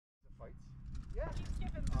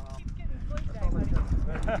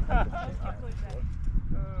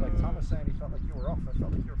Like Tom was saying, he felt like you were off. I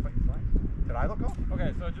felt like you were fighting fine. Did I look off?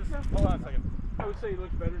 Okay, so just hold on a second. I would say you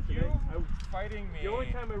looked better today. You fighting me. The only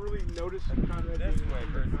time I really noticed Conrad this being way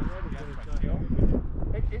Conrad versus is when against it's my not.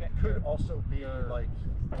 Skio. It could also be like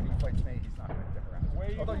when he fights me, he's not going to dick around.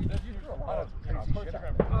 Although you threw a lot of crazy shit at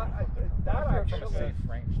me. That From a safe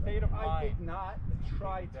range. State of I mind. did not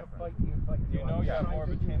try to fight you like You know you have more of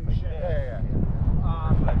a chance like this. Yeah,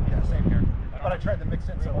 same here. But I tried to mix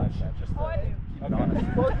in some of that shit just to keep it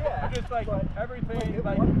honest. Well, yeah. Just like everything,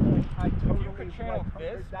 like I totally if you could channel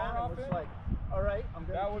this more down and was often, like, all right, I'm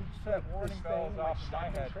going to that would set warning bells off in my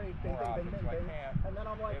head more often, so I can't. And then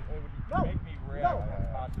I'm like, It would no, make me react more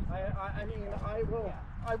cautiously. I mean,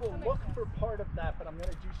 I will look for part of that, but I'm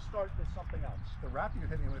going to start with something else. The wrap you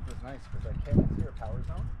hit me with was nice because I came into your power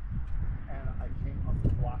zone and I came up to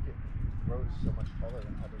block it. Rose so much taller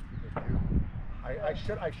than other people do. I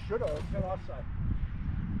should have been offside.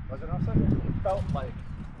 Was it offside? It felt like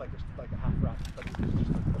a half wrap, but it was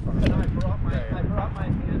just the front. And I brought my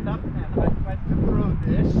hand up and I went to throw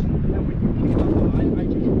this, and when you came up I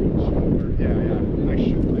just reached over. Yeah. I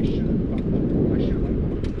should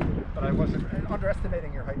have, but I wasn't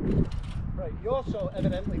underestimating your height. Right. You also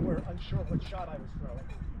evidently were unsure what shot I was throwing.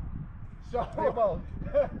 So well,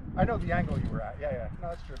 I know the angle you were at. Yeah. No,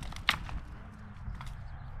 that's true.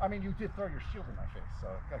 I mean, you did throw your shield in my face, so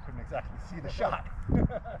I couldn't exactly see the shot.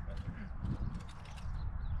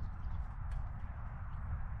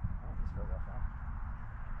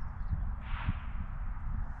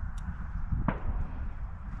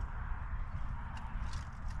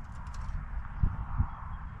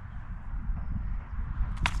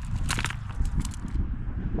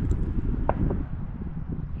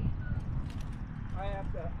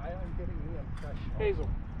 I am getting the impression. Hazel.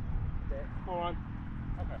 That, Hold on.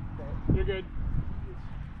 Okay. that You're good.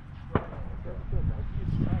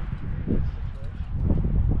 he's trying to create a situation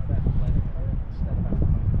of athletic player instead of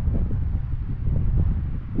athletic.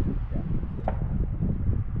 Yeah.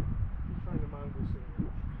 He's trying to mind this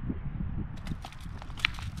thing.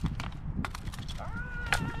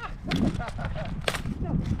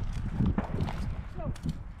 No.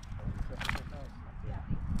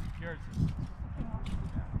 Yours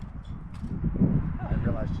I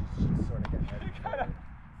realized she's sort of getting ready. You kind of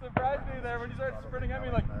surprised me there when you started sprinting at me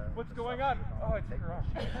like, what's going on? Oh, I took her off.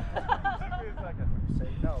 Took me a second. When you say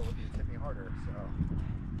no, you hit me harder, so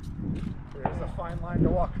there's a fine line to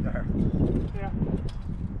walk there. Yeah.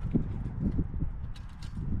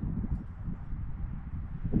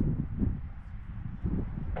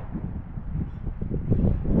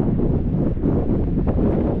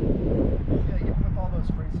 Even with all those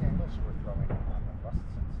crazy angles you were throwing on the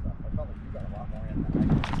rusts and stuff, I felt like you got a lot more in than I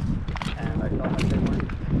did. And I felt like they weren't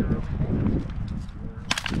particularly dangerous.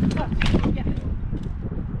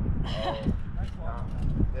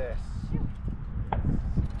 This.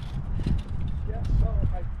 Yeah, so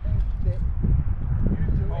I think that you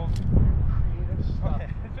doing creative stuff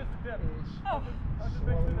It's just a dip. is I was just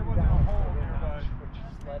slowing making sure there wasn't a down hole the nearby. notch, which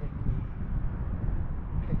is letting me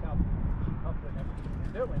keep up with everything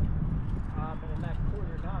you're doing. And that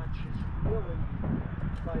quarter notch is really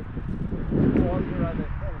like all your other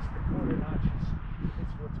things. The quarter notch is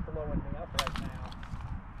what's blowing me up right now,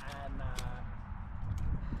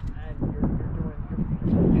 and you're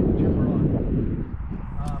getting jimmer on.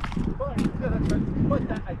 But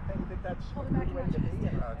I think that's a good way to be.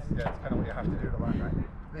 It's kind of what you have to do to learn, right?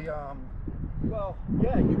 Well,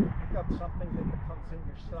 yeah, you can pick up something that becomes in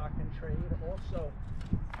your stock and trade. Also,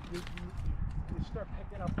 you start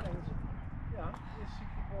picking up things. You see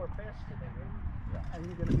people are faster than you, and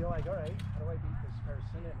you're going to be like, all right, how do I beat this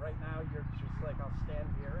person? And right now, you're just like, I'll stand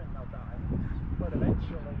here and they'll die. But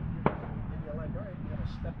eventually, you're like, all right, you're going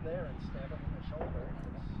to step there and stab them in the shoulder.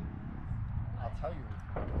 I'll tell you,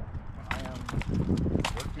 when I am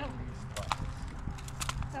working these classes,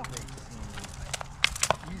 they seem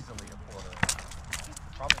easily a quarter,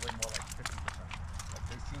 probably more like 50%. Like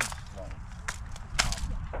they seem slow.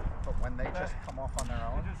 But when they just come off on their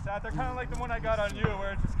own, It just sat there, kind of like the one I got on you,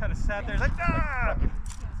 where it just kind of sat there, like, ah!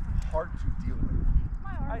 hard to deal with.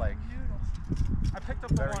 I picked up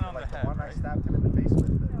the Very, one on like the head. one I Right? stabbed him in the face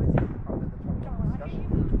with.